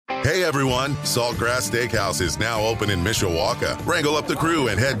Hey everyone, Saltgrass Steakhouse is now open in Mishawaka. Wrangle up the crew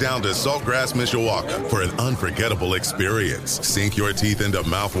and head down to Saltgrass Mishawaka for an unforgettable experience. Sink your teeth into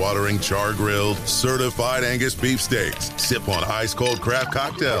mouth-watering char-grilled, certified Angus beef steaks. Sip on ice-cold craft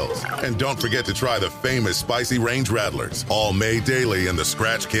cocktails. And don't forget to try the famous spicy range rattlers, all made daily in the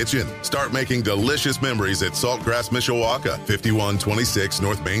Scratch Kitchen. Start making delicious memories at Saltgrass Mishawaka, 5126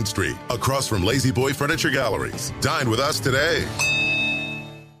 North Main Street, across from Lazy Boy Furniture Galleries. Dine with us today.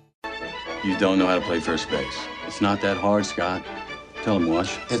 You don't know how to play first base. It's not that hard, Scott. Tell him,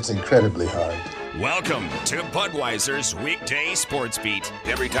 Wash. It's incredibly hard. Welcome to Budweiser's Weekday Sports Beat.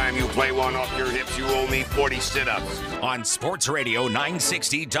 Every time you play one off your hips, you owe me 40 sit-ups. On Sports Radio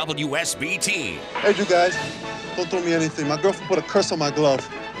 960 WSBT. Hey, you guys. Don't throw me anything. My girlfriend put a curse on my glove.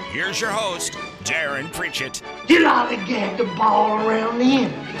 Here's your host, Darren Pritchett. You lollygag the ball around the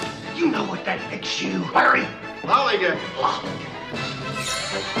infield. You know what that makes you. Hurry. Lollygag.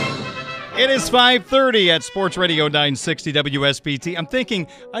 It is 5:30 at Sports Radio 960 WSBT. I'm thinking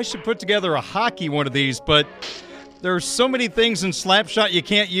I should put together a hockey one of these, but there's so many things in Slapshot you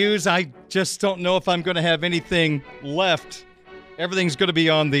can't use. I just don't know if I'm going to have anything left. Everything's going to be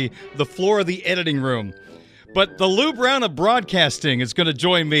on the floor of the editing room. But the Lou Brown of broadcasting is going to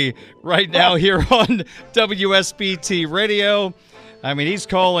join me right now here on WSBT Radio. I mean, he's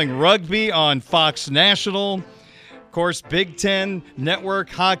calling rugby on Fox National. Of course, Big Ten Network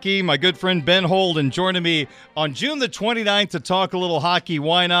hockey. My good friend Ben Holden joining me on June the 29th to talk a little hockey.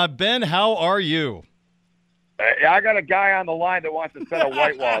 Why not? Ben, how are you? I got a guy on the line that wants to set a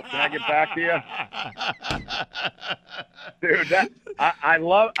white wall. Can I get back to you? Dude, I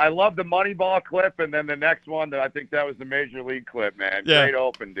love the Moneyball clip, and then the next one, I think that was the Major League clip, man. Yeah. Great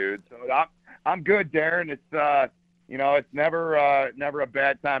open, dude. So I'm good, Darren. It's it's never a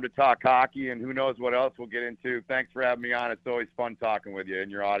bad time to talk hockey, and who knows what else we'll get into. Thanks for having me on. It's always fun talking with you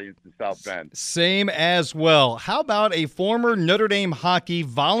and your audience in South Bend. Same as well. How about a former Notre Dame hockey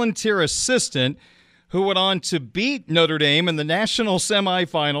volunteer assistant who went on to beat Notre Dame in the national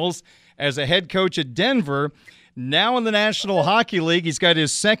semifinals as a head coach at Denver? Now in the National Hockey League, he's got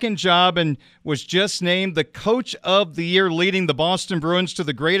his second job and was just named the Coach of the Year, leading the Boston Bruins to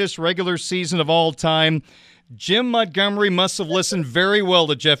the greatest regular season of all time. Jim Montgomery must have listened very well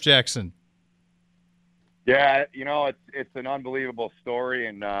to Jeff Jackson. Yeah, it's an unbelievable story,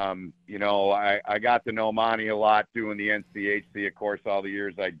 and I got to know Monty a lot doing the NCHC, of course, all the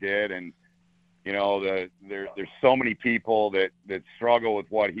years I did, and there's so many people that struggle with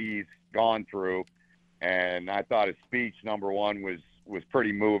what he's gone through, and I thought his speech, number one, was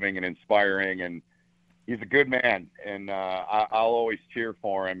pretty moving and inspiring, and he's a good man, and I'll always cheer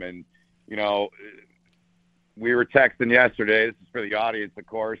for him, and we were texting yesterday. This is for the audience, of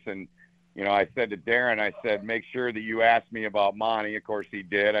course. And, I said to Darren, I said, make sure that you ask me about Monty. Of course he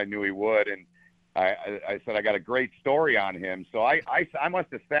did. I knew he would. And I said, I got a great story on him. So I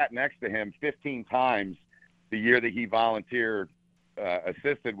must have sat next to him 15 times the year that he volunteer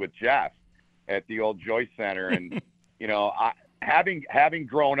assisted with Jeff at the old Joyce Center. And, having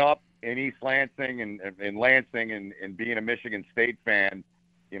grown up in East Lansing and in Lansing and being a Michigan State fan,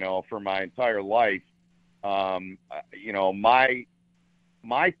 for my entire life,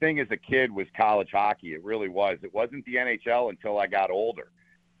 my thing as a kid was college hockey. It really was. It wasn't the NHL until I got older.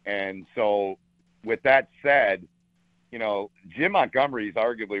 And so with that said, Jim Montgomery is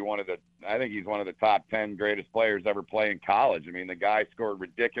arguably I think he's one of the top 10 greatest players ever play in college. I mean, the guy scored a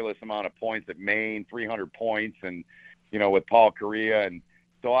ridiculous amount of points at Maine, 300 points, and, with Paul Kariya. And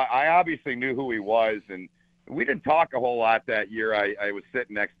so I obviously knew who he was, and we didn't talk a whole lot that year. I was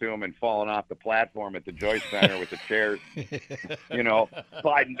sitting next to him and falling off the platform at the Joyce Center with the chairs,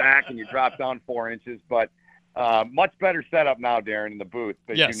 sliding back, and you drop down 4 inches. But much better setup now, Darren, in the booth,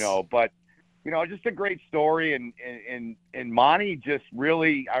 as yes. you know. But, just a great story. And Monty just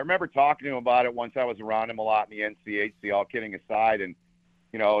really – I remember talking to him about it once I was around him a lot in the NCHC, all kidding aside. And,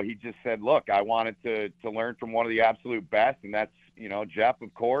 he just said, look, I wanted to learn from one of the absolute best, and that's, Jeff,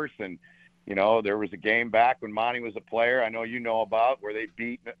 of course, and – there was a game back when Monty was a player I know you know about where they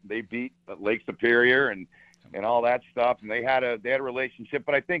beat Lake Superior and all that stuff, and they had a relationship.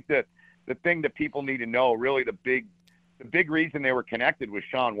 But I think that the thing that people need to know, really the big reason they were connected was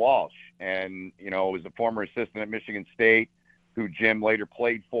Sean Walsh, and was a former assistant at Michigan State who Jim later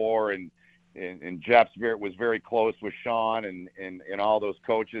played for, and Jeff was very close with Sean and all those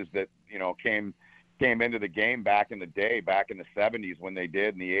coaches that came into the game back in the day, back in the 70s when they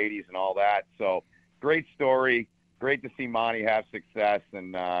did, in the 80s and all that. So great story. Great to see Monty have success.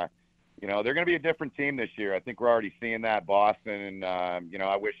 And, they're going to be a different team this year. I think we're already seeing that, Boston. And,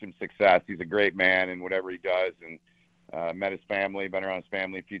 I wish him success. He's a great man in whatever he does. And Met his family, been around his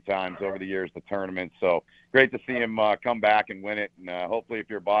family a few times over the years, the tournament. So great to see him come back and win it. And hopefully if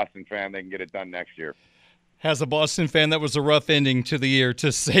you're a Boston fan, they can get it done next year. As a Boston fan, that was a rough ending to the year,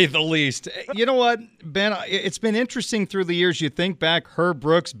 to say the least. You know what, Ben? It's been interesting through the years. You think back, Herb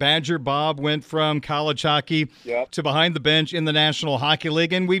Brooks, Badger Bob went from college hockey to behind the bench in the National Hockey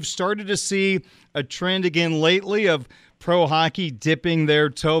League, and we've started to see a trend again lately of pro hockey dipping their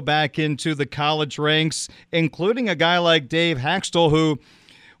toe back into the college ranks, including a guy like Dave Haxtell, who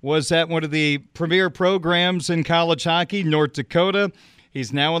was at one of the premier programs in college hockey, North Dakota.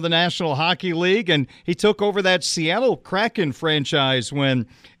 He's now in the National Hockey League, and he took over that Seattle Kraken franchise when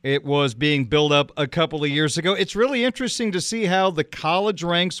it was being built up a couple of years ago. It's really interesting to see how the college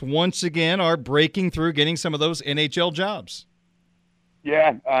ranks once again are breaking through, getting some of those NHL jobs.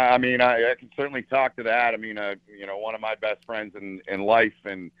 Yeah, I mean, I can certainly talk to that. I mean, one of my best friends in life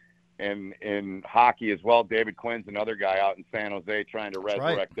and in hockey as well, David Quinn's another guy out in San Jose trying to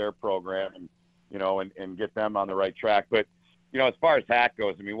resurrect their program and get them on the right track. But as far as Hack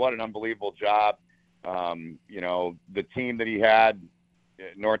goes, I mean, what an unbelievable job. The team that he had,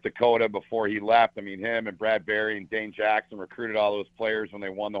 North Dakota, before he left, I mean, him and Brad Berry and Dane Jackson recruited all those players when they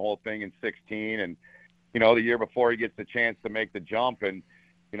won the whole thing in 16. And, the year before he gets the chance to make the jump and,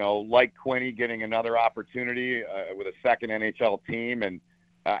 like Quinney getting another opportunity with a second NHL team. And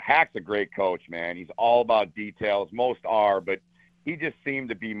Hack's a great coach, man. He's all about details. Most are, but he just seemed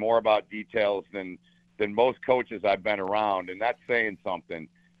to be more about details than most coaches I've been around, and that's saying something.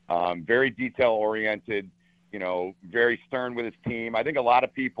 Very detail-oriented, very stern with his team. I think a lot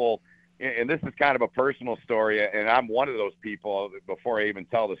of people, and this is kind of a personal story, and I'm one of those people, before I even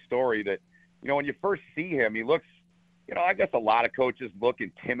tell the story, that, when you first see him, he looks, I guess a lot of coaches look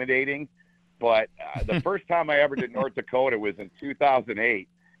intimidating, but the first time I ever did North Dakota was in 2008,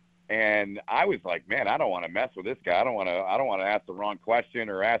 and I was like, man, I don't want to mess with this guy. I don't want to ask the wrong question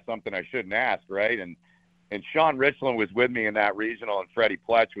or ask something I shouldn't ask, right? And Sean Richland was with me in that regional, and Freddie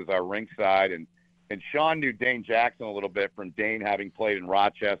Pletch was our ringside. And Sean knew Dane Jackson a little bit from Dane having played in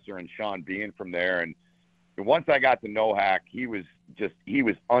Rochester and Sean being from there. And once I got to know Hack, he was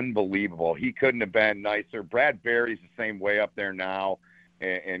unbelievable. He couldn't have been nicer. Brad Berry's the same way up there now.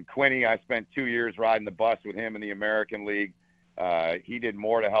 And Quinney, I spent 2 years riding the bus with him in the American League. He did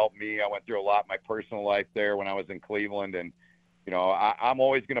more to help me. I went through a lot in my personal life there when I was in Cleveland. And, I'm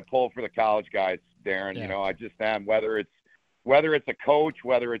always going to pull for the college guys, Darren. Yeah. I just am, whether it's a coach,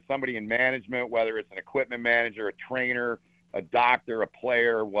 whether it's somebody in management, whether it's an equipment manager, a trainer, a doctor, a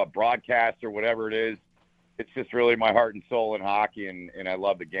player, broadcaster, whatever it is. It's just really my heart and soul in hockey, and I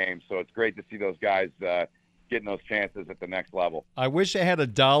love the game. So it's great to see those guys getting those chances at the next level. I wish I had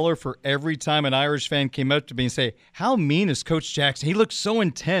 $1 for every time an Irish fan came up to me and say, how mean is Coach Jackson? He looks so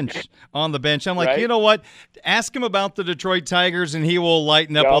intense on the bench. I'm like, Right? You know what? Ask him about the Detroit Tigers and he will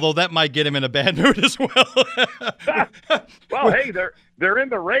lighten up, although that might get him in a bad mood as well. Well, hey, they're in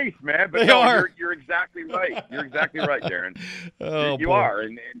the race, man. But They are. You're exactly right. You're exactly right, Darren. Oh, you boy. are.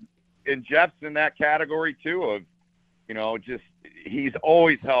 And Jeff's in that category, too, of, he's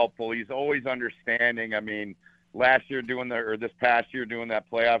always helpful. He's always understanding. I mean, this past year doing that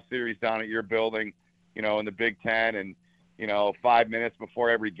playoff series down at your building, in the Big Ten, and 5 minutes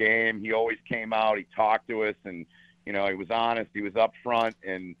before every game, he always came out. He talked to us, and he was honest. He was upfront,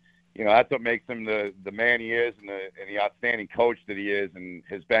 and that's what makes him the man he is, and the outstanding coach that he is, and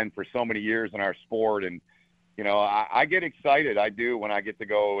has been for so many years in our sport. And I get excited. I do when I get to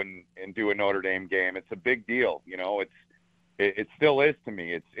go and do a Notre Dame game. It's a big deal. It still is to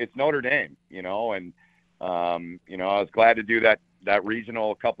me. It's Notre Dame. And I was glad to do that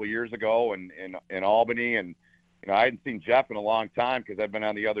regional a couple of years ago in Albany. And, I hadn't seen Jeff in a long time because I've been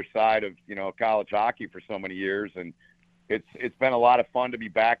on the other side of, college hockey for so many years. And it's been a lot of fun to be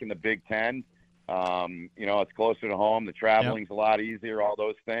back in the Big Ten. It's closer to home. The traveling's a lot easier, all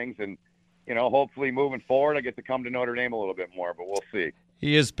those things. And, hopefully moving forward, I get to come to Notre Dame a little bit more, but we'll see.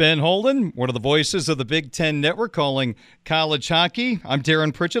 He is Ben Holden, one of the voices of the Big Ten Network calling college hockey. I'm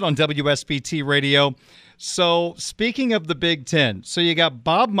Darren Pritchett on WSBT Radio. So speaking of the Big Ten, so you got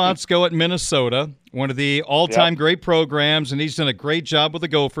Bob Motzko at Minnesota, one of the all-time great programs, and he's done a great job with the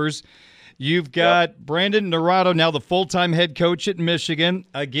Gophers. You've got Brandon Naurato, now the full-time head coach at Michigan,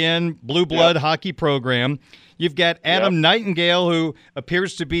 again, blue blood hockey program. You've got Adam Nightingale, who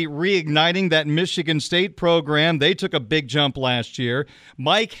appears to be reigniting that Michigan State program. They took a big jump last year.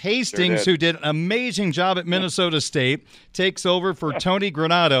 Mike Hastings, who did an amazing job at Minnesota State, takes over for Tony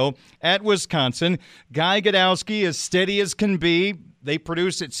Granato at Wisconsin. Guy Godowski, as steady as can be, They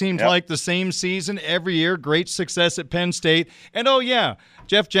produce, it seems like, the same season every year. Great success at Penn State. And, oh, yeah,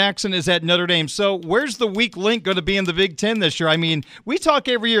 Jeff Jackson is at Notre Dame. So where's the weak link going to be in the Big Ten this year? I mean, we talk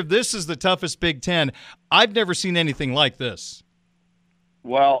every year, this is the toughest Big Ten. I've never seen anything like this.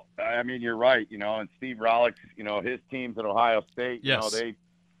 Well, I mean, you're right, and Steve Rollick's, his teams at Ohio State,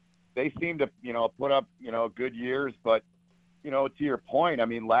 they seem to, put up, good years. But, to your point, I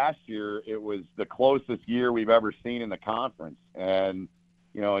mean, last year it was the closest year we've ever seen in the conference. And,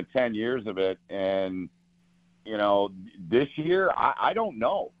 in 10 years of it. And, this year, I don't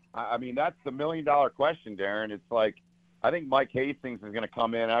know. I mean, that's the $1 million question, Darren. It's like, I think Mike Hastings is going to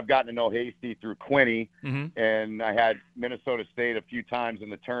come in. I've gotten to know Hasty through Quinny, and I had Minnesota State a few times in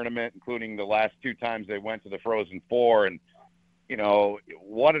the tournament, including the last 2 times they went to the Frozen Four. And,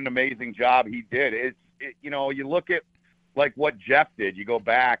 what an amazing job he did. You look at, like, what Jeff did. You go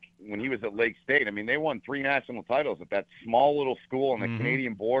back when he was at Lake State. I mean, they won 3 national titles at that small little school on the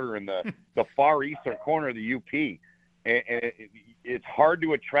Canadian border in the far eastern corner of the UP. And it's hard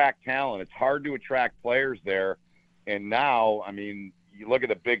to attract talent. It's hard to attract players there. And now, I mean, you look at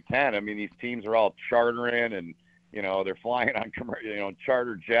the Big Ten. I mean, these teams are all chartering, and they're flying on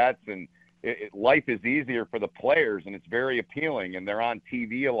charter jets, and life is easier for the players, and it's very appealing. And they're on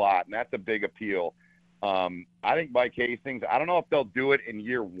TV a lot, and that's a big appeal. I think Mike Hastings, I don't know if they'll do it in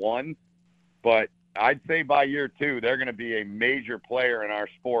year 1, but I'd say by year 2 they're going to be a major player in our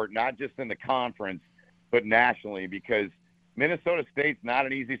sport, not just in the conference, but nationally, because Minnesota State's not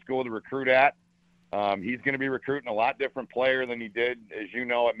an easy school to recruit at. He's going to be recruiting a lot different player than he did, as you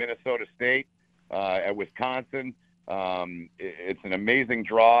know, at Minnesota State, at Wisconsin. It's an amazing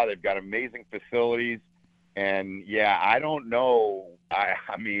draw. They've got amazing facilities. And, yeah, I don't know.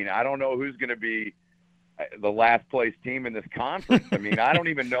 I mean, I don't know who's going to be the last place team in this conference. I mean, I don't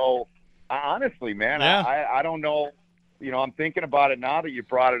even know. Honestly, man, I don't know. I'm thinking about it now that you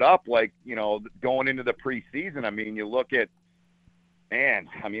brought it up, like, going into the preseason. I mean, you look at, man,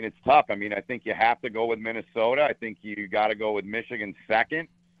 I mean, it's tough. I mean, I think you have to go with Minnesota. I think you got to go with Michigan second.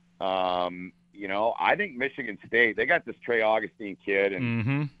 I think Michigan State, they got this Trey Augustine kid,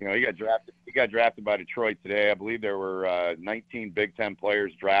 and, he got drafted by Detroit today. I believe there were 19 Big Ten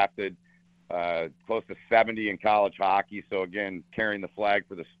players drafted, close to 70 in college hockey. So, again, carrying the flag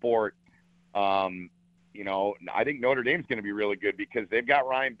for the sport. I think Notre Dame's going to be really good because they've got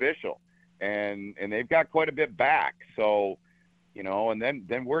Ryan Bishop, and they've got quite a bit back. So, and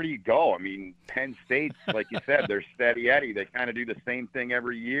then where do you go? I mean, Penn State, like you said, they're steady Eddie. They kind of do the same thing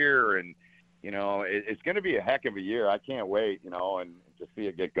every year. And, it's going to be a heck of a year. I can't wait, and to see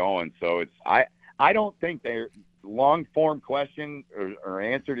it get going. So I don't think they're long form question or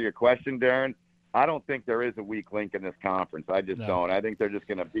answer to your question, Darren. I don't think there is a weak link in this conference. I just don't. I think they're just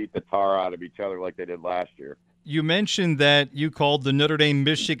going to beat the tar out of each other like they did last year. You mentioned that you called the Notre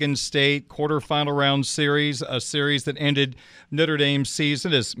Dame-Michigan State quarterfinal round series, a series that ended Notre Dame's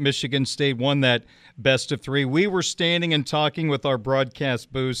season as Michigan State won that best of 3. We were standing and talking with our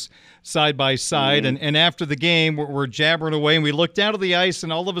broadcast booths side by side, and after the game, we're jabbering away, and we looked down to the ice,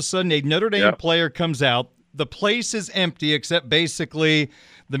 and all of a sudden a Notre Dame player comes out. The place is empty except basically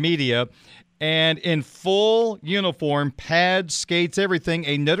the media. And in full uniform, pads, skates, everything,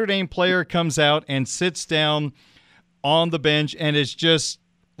 a Notre Dame player comes out and sits down on the bench and is just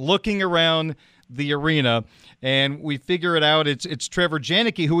looking around the arena. And we figure it out. It's Trevor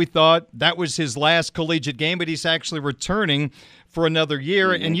Janicki, who we thought that was his last collegiate game, but he's actually returning for another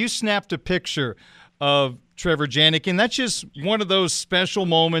year. And you snapped a picture of Trevor Janicki, and that's just one of those special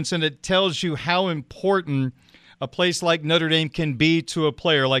moments, and it tells you how important a place like Notre Dame can be to a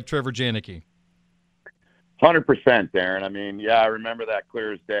player like Trevor Janicki. 100%, Darren. I mean, I remember that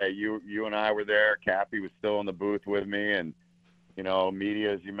clear as day. You and I were there. Cappy was still in the booth with me, and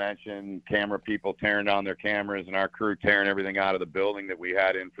media, as you mentioned, camera people tearing down their cameras, and our crew tearing everything out of the building that we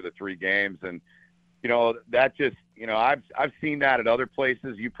had in for the 3 games. And that just I've seen that at other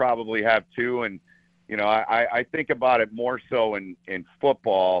places. You probably have too. And I think about it more so in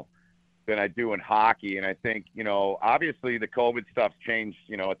football than I do in hockey. And I think, obviously the COVID stuff's changed,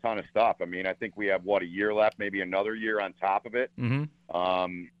 a ton of stuff. I mean, I think we have, a year left, maybe another year on top of it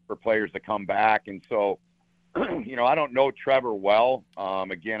for players to come back. And so, I don't know Trevor well.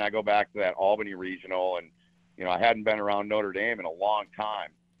 Again, I go back to that Albany regional, and, I hadn't been around Notre Dame in a long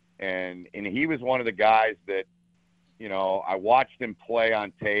time. And he was one of the guys that, I watched him play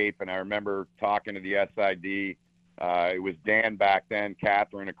on tape, and I remember talking to the SID. It was Dan back then.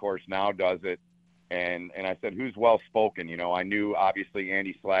 Catherine, of course, now does it. And I said, who's well-spoken? I knew, obviously,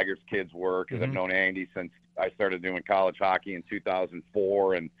 Andy Slager's kids were, because I've known Andy since I started doing college hockey in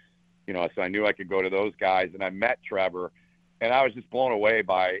 2004. And, so I knew I could go to those guys. And I met Trevor. And I was just blown away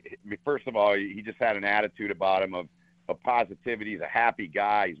by, I mean, first of all, he just had an attitude about him of positivity. He's a happy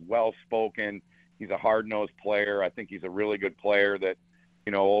guy. He's well-spoken. He's a hard-nosed player. I think he's a really good player that,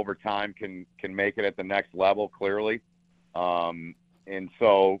 over time can make it at the next level, clearly. And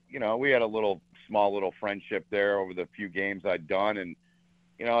so, we had a small little friendship there over the few games I'd done. And,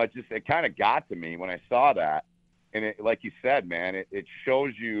 it kind of got to me when I saw that. And it, like you said, man, it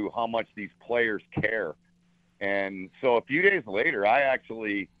shows you how much these players care. And so a few days later, I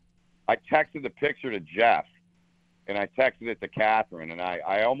texted the picture to Jeff, and I texted it to Catherine, and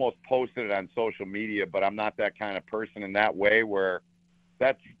I almost posted it on social media, but I'm not that kind of person in that way where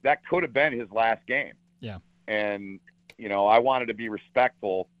that could have been his last game. Yeah. And, I wanted to be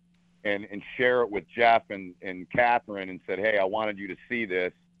respectful and share it with Jeff and Catherine and said, hey, I wanted you to see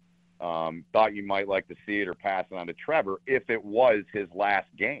this. Thought you might like to see it or pass it on to Trevor if it was his last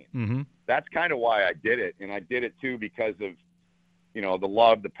game. Mm-hmm. That's kind of why I did it. And I did it too because of, the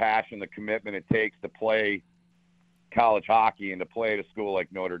love, the passion, the commitment it takes to play college hockey and to play at a school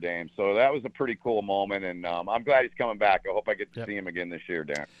like Notre Dame. So that was a pretty cool moment. And I'm glad he's coming back. I hope I get to see him again this year,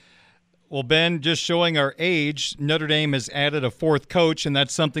 Dan. Well, Ben, just showing our age, Notre Dame has added a fourth coach, and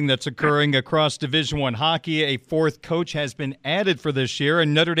that's something that's occurring across Division I hockey. A fourth coach has been added for this year,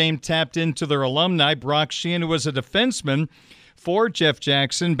 and Notre Dame tapped into their alumni. Brock Sheehan, who was a defenseman for Jeff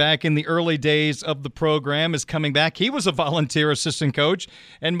Jackson back in the early days of the program, is coming back. He was a volunteer assistant coach,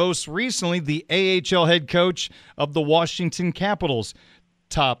 and most recently the AHL head coach of the Washington Capitals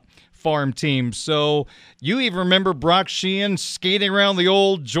top farm team. So you even remember Brock Sheehan skating around the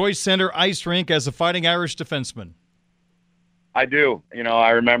old Joyce Center ice rink as a Fighting Irish defenseman. I do. I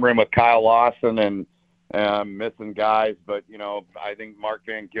remember him with Kyle Lawson and missing guys, but I think Mark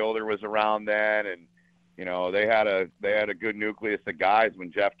Van Gilder was around then, and they had a good nucleus of guys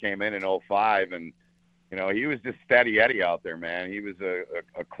when Jeff came in 2005, and he was just steady Eddie out there, man. He was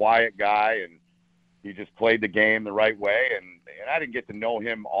a quiet guy, and he just played the game the right way, and I didn't get to know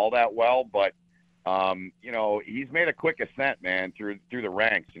him all that well, but he's made a quick ascent, man, through the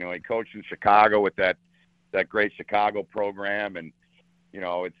ranks. He coached in Chicago with that great Chicago program, and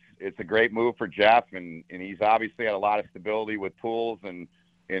it's a great move for Jeff, and he's obviously had a lot of stability with Pools and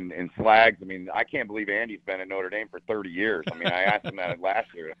Slags. I mean, I can't believe Andy's been at Notre Dame for 30 years. I mean, I asked him that last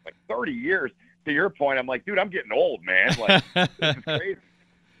year. I'm like, 30 years? To your point, I'm like, dude, I'm getting old, man. Like, this is crazy.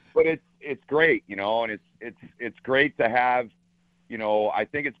 But it's great, and it's great to have, I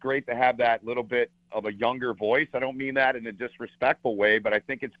think it's great to have that little bit of a younger voice. I don't mean that in a disrespectful way, but I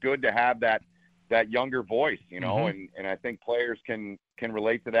think it's good to have that younger voice, Mm-hmm. and I think players can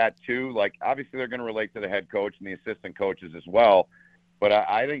relate to that too. Like, obviously they're going to relate to the head coach and the assistant coaches as well, but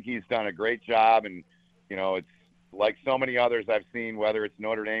I think he's done a great job, and, it's like so many others I've seen, whether it's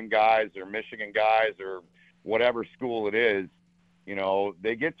Notre Dame guys or Michigan guys or whatever school it is,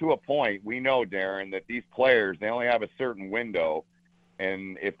 they get to a point, we know, Darren, that these players, they only have a certain window.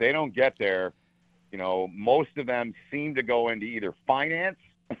 And if they don't get there, most of them seem to go into either finance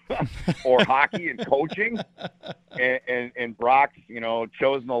or hockey and coaching. And Brock's,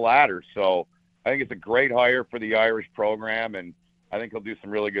 chosen the latter. So I think it's a great hire for the Irish program. And I think he'll do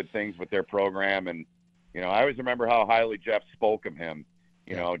some really good things with their program. And, I always remember how highly Jeff spoke of him.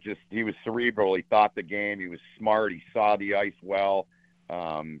 He was cerebral. He thought the game. He was smart. He saw the ice well.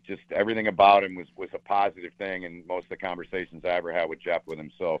 Just everything about him was a positive thing in most of the conversations I ever had with Jeff with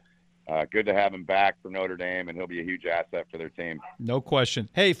him. So good to have him back for Notre Dame, and he'll be a huge asset for their team. No question.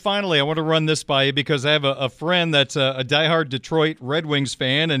 Hey, finally, I want to run this by you because I have a friend that's a diehard Detroit Red Wings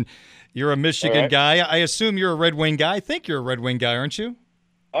fan, and you're a Michigan guy. I assume you're a Red Wing guy. I think you're a Red Wing guy, aren't you?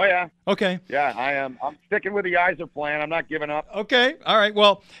 Oh, yeah. Okay. Yeah, I am. I'm sticking with the Yzer plan. I'm not giving up. Okay. All right.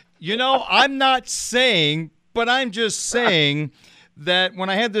 Well, I'm not saying, but I'm just saying that when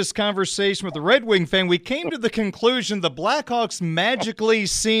I had this conversation with the Red Wing fan, we came to the conclusion the Blackhawks magically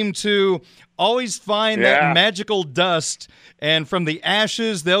seem to always find that magical dust, and from the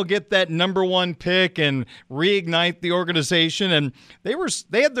ashes, they'll get that number one pick and reignite the organization. And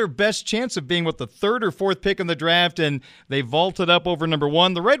they had their best chance of being with the third or fourth pick in the draft, and they vaulted up over number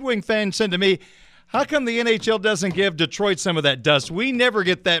one. The Red Wing fan said to me, how come the NHL doesn't give Detroit some of that dust? We never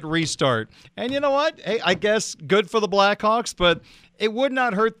get that restart. And you know what? Hey, I guess good for the Blackhawks, but it would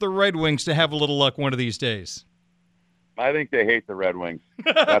not hurt the Red Wings to have a little luck one of these days. I think they hate the Red Wings.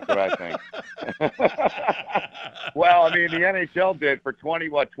 That's what I think. Well, I mean, the NHL did for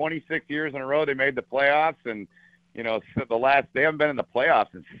 26 years in a row. They made the playoffs, and they haven't been in the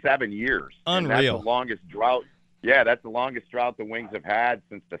playoffs in 7 years. Unreal. And that's the longest drought. Yeah, that's the longest drought the Wings have had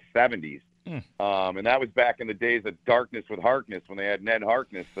since the 70s. And that was back in the days of Darkness with Harkness when they had Ned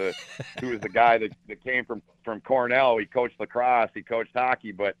Harkness, who was the guy that came from Cornell. He coached lacrosse, he coached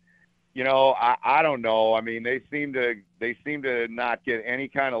hockey, but I don't know. I mean, they seem to not get any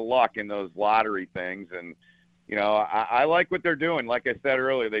kind of luck in those lottery things, and I like what they're doing. Like I said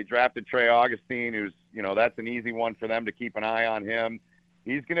earlier, they drafted Trey Augustine, who's that's an easy one for them to keep an eye on him.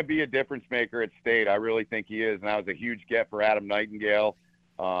 He's going to be a difference maker at State. I really think he is, and that was a huge get for Adam Nightingale.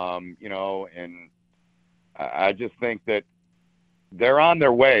 And I just think that they're on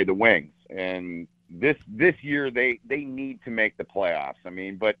their way, the Wings, and this year they need to make the playoffs. I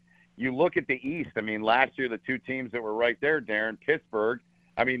mean, but you look at the East. I mean, last year the two teams that were right there, Darren, Pittsburgh.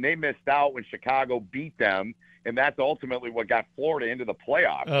 I mean, they missed out when Chicago beat them, and that's ultimately what got Florida into the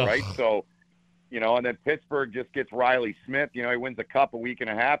playoffs, right? So, and then Pittsburgh just gets Riley Smith. He wins a cup a week and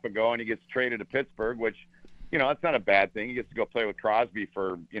a half ago, and he gets traded to Pittsburgh, which, that's not a bad thing. He gets to go play with Crosby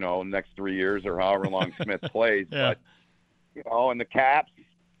for, the next 3 years or however long Smith plays. Yeah. But, and the Caps,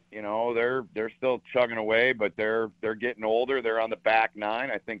 they're still chugging away, but they're getting older. They're on the back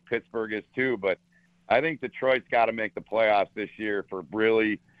nine. I think Pittsburgh is too, but I think Detroit's got to make the playoffs this year for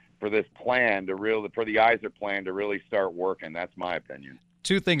this plan for the Yzer plan to really start working. That's my opinion.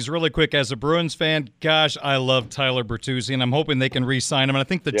 Two things really quick. As a Bruins fan, gosh, I love Tyler Bertuzzi, and I'm hoping they can re-sign him. And I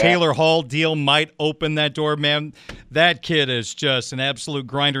think the Taylor Hall deal might open that door, man. That kid is just an absolute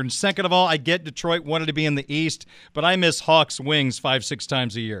grinder. And second of all, I get Detroit wanted to be in the East, but I miss Hawks Wings 5-6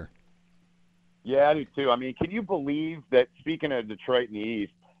 times a year. Yeah, I do too. I mean, can you believe that, speaking of Detroit in the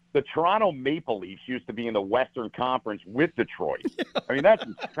East, the Toronto Maple Leafs used to be in the Western Conference with Detroit? I mean, that's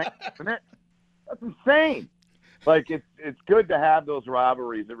insane, isn't it? That's insane. Like, it's good to have those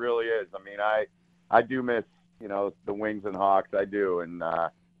rivalries. It really is. I mean, I do miss, the Wings and Hawks. I do. And,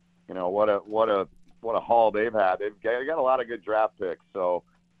 what a haul they've had. They got a lot of good draft picks. So,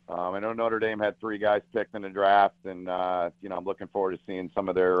 I know Notre Dame had 3 guys picked in the draft, and, I'm looking forward to seeing some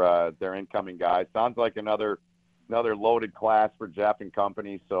of their incoming guys. Sounds like another loaded class for Jeff and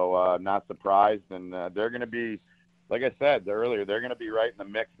company. So, not surprised. And, they're going to be, like I said earlier, they're going to be right in the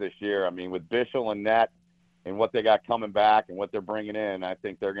mix this year. I mean, with Bischel and Net, and what they got coming back and what they're bringing in, I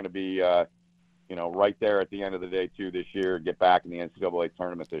think they're going to be, right there at the end of the day, too, this year, get back in the NCAA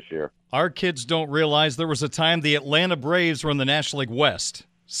tournament this year. Our kids don't realize there was a time the Atlanta Braves were in the National League West.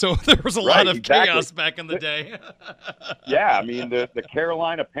 So there was a lot of chaos back in the day. Yeah, I mean, the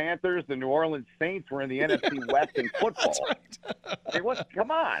Carolina Panthers, the New Orleans Saints were in the NFC West in football. Right. I mean, come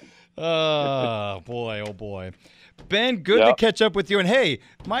on. Oh, boy, oh, boy. Ben, good to catch up with you. And, hey,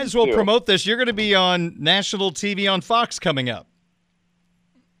 might as well promote this. You're going to be on national TV on Fox coming up.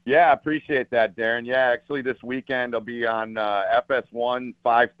 Yeah, I appreciate that, Darren. Yeah, actually this weekend I'll be on FS1,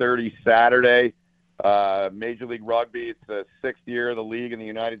 5:30 Saturday. Major League Rugby. It's the 6th year of the league in the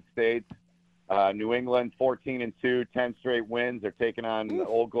United States. New England, 14-2, 10 straight wins. They're taking on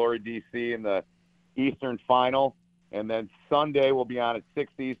Old Glory DC in the Eastern Final. And then Sunday we'll be on at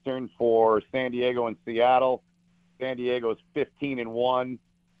 6 Eastern for San Diego and Seattle. San Diego's 15-1.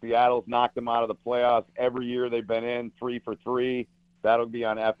 Seattle's knocked them out of the playoffs every year they've been in, 3 for 3. That'll be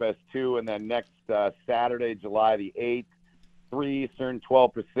on FS2. And then next Saturday, July the 8th, 3 Eastern,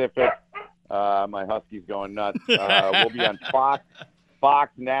 12 Pacific. My Husky's going nuts. We'll be on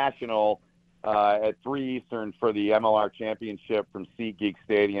Fox National at 3 Eastern for the MLR Championship from SeatGeek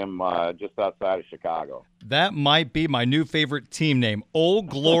Stadium just outside of Chicago. That might be my new favorite team name, Old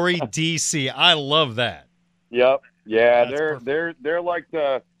Glory DC. I love that. Yep. Yeah, That's they're like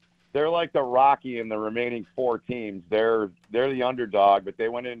the Rocky and the remaining 4 teams. They're the underdog, but they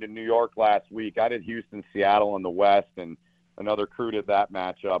went into New York last week. I did Houston, Seattle in the West, and another crew did that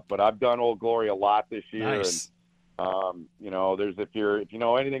matchup. But I've done Old Glory a lot this year. Nice. And if you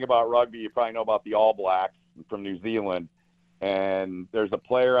know anything about rugby, you probably know about the All Blacks from New Zealand. And there's a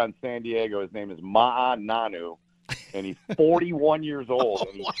player on San Diego. His name is Ma'a Nanu. And he's 41 years old,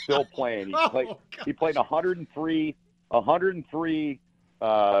 and he's still playing. He played 103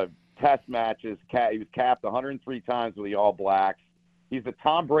 test matches. He was capped 103 times with the All Blacks. He's the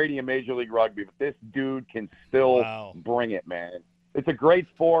Tom Brady of Major League Rugby, but this dude can still bring it, man. It's a great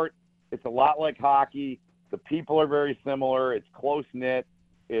sport. It's a lot like hockey. The people are very similar. It's close-knit.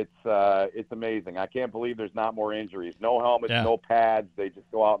 It's amazing. I can't believe there's not more injuries. No helmets, no pads. They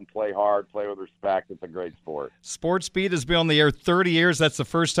just go out and play hard, play with respect. It's a great sport. Sports Beat has been on the air 30 years. That's the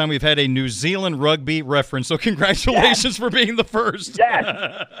first time we've had a New Zealand rugby reference. So congratulations for being the first.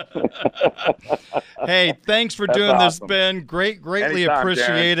 Yes. Hey, thanks for doing this, Ben. Greatly Anytime,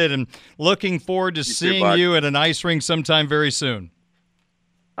 appreciated, and looking forward to seeing you at an ice rink sometime very soon.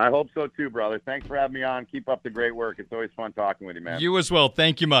 I hope so too, brother. Thanks for having me on. Keep up the great work. It's always fun talking with you, man. You as well.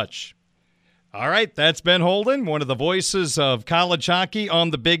 Thank you much. All right, that's Ben Holden, one of the voices of college hockey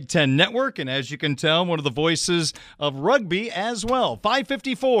on the Big Ten Network, and as you can tell, one of the voices of rugby as well.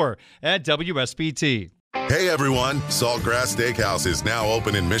 5:54 at WSBT. Hey everyone, Saltgrass Steakhouse is now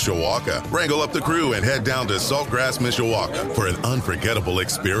open in Mishawaka. Wrangle up the crew and head down to Saltgrass, Mishawaka for an unforgettable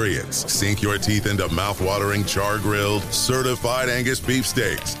experience. Sink your teeth into mouth-watering char-grilled, certified Angus beef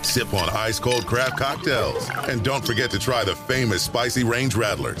steaks. Sip on ice-cold craft cocktails. And don't forget to try the famous spicy range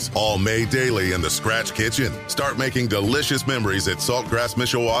rattlers, all made daily in the Scratch Kitchen. Start making delicious memories at Saltgrass,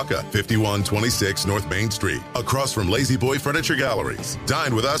 Mishawaka, 5126 North Main Street, across from Lazy Boy Furniture Galleries.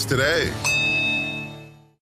 Dine with us today.